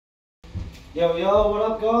Yo, what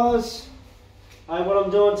up guys? Hey, what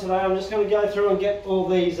I'm doing today, I'm just going to go through and get all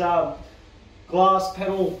these glass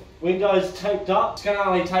panel windows taped up. It's going to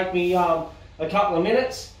only take me a couple of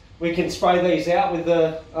minutes. We can spray these out with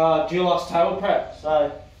the Dulux table prep.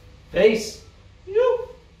 So, peace. Yoo.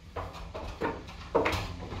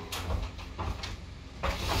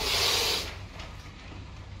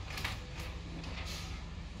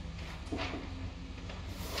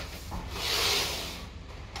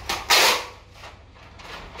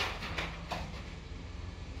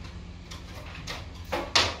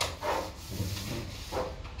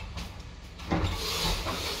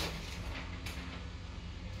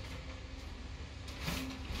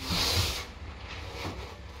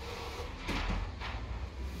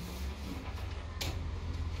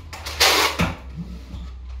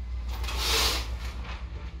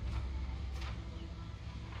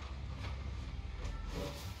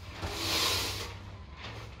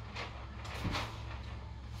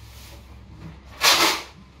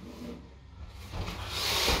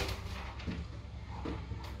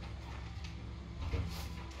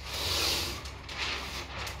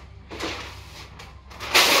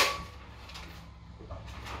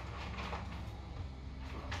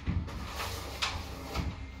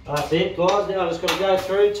 That's it guys, now I'm just going to go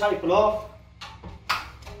through, tape it off.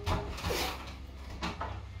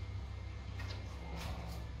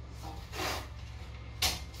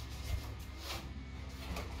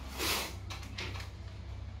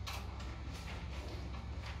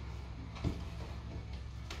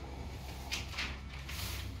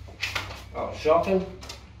 Oh, shocking.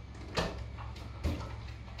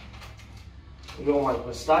 We all make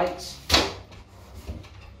mistakes.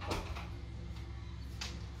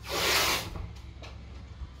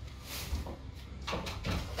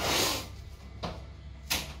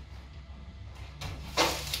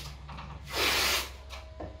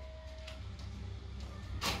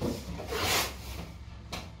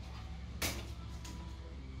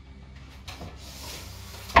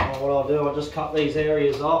 What I'll do, I'll just cut these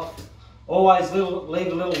areas off. Always leave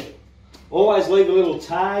a little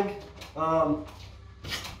tag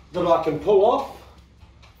that I can pull off.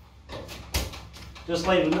 Just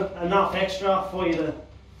leave enough extra for you to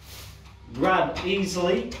grab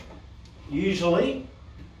easily. Usually,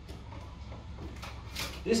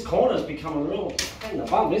 this corner's becoming a real pain in the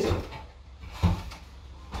bum, isn't it?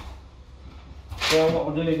 So what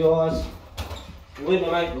we'll do, guys,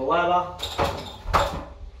 eliminate the ladder.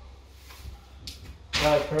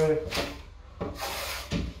 Go through.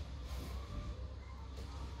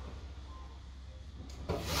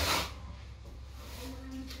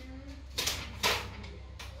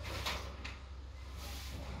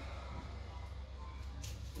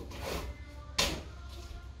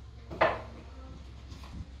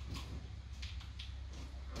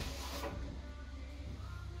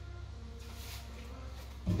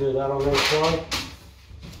 Do that on this one.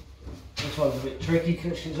 This one's a bit tricky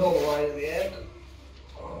because she's all the way to the end.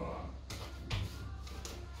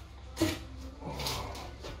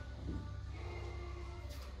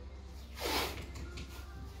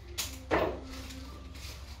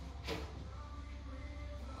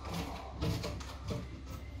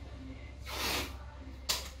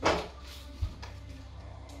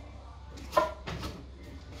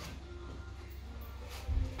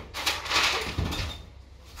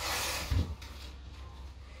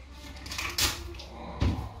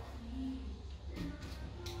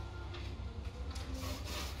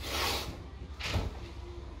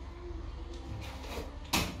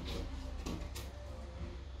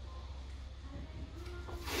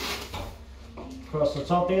 Across the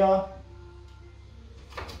top here.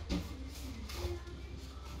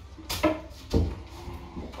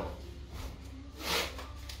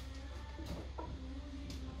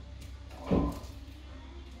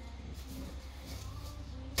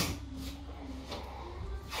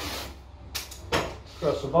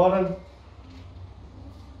 Across the bottom.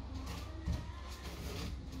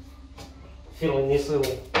 Fill in this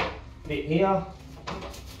little bit here.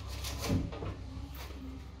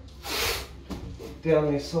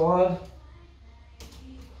 Down this side.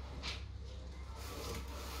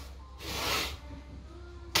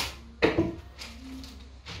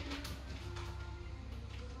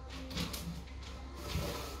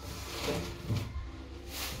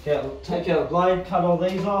 Take out a blade, cut all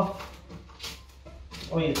these off,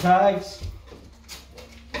 all your tags.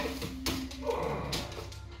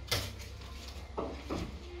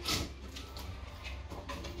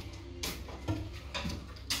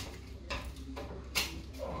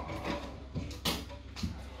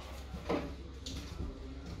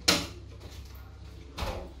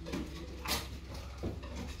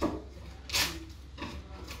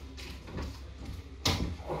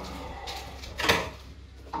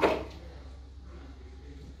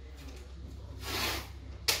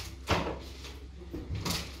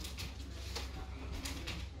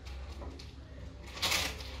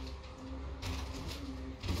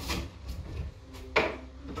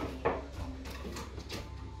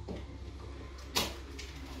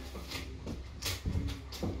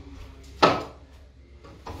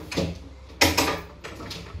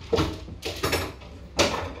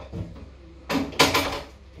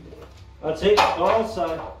 that's it, guys.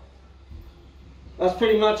 So that's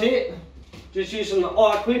pretty much it. Just using the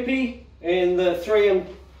iQuip and the 3M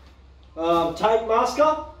tape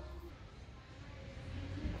masker.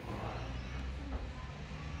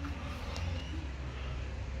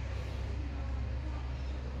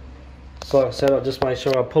 So like I said, I'll just make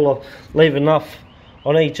sure I pull off, leave enough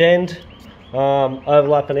on each end,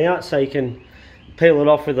 overlapping out, so you can peel it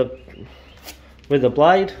off with the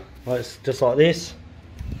blade, just like this,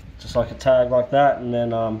 just like a tag like that, and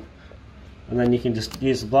then you can just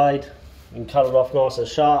use the blade and cut it off nice and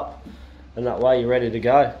sharp, and that way you're ready to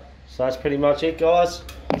go. So that's pretty much it, guys.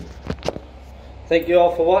 Thank you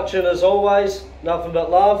all for watching. As always, nothing but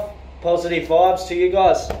love, positive vibes to you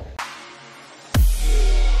guys.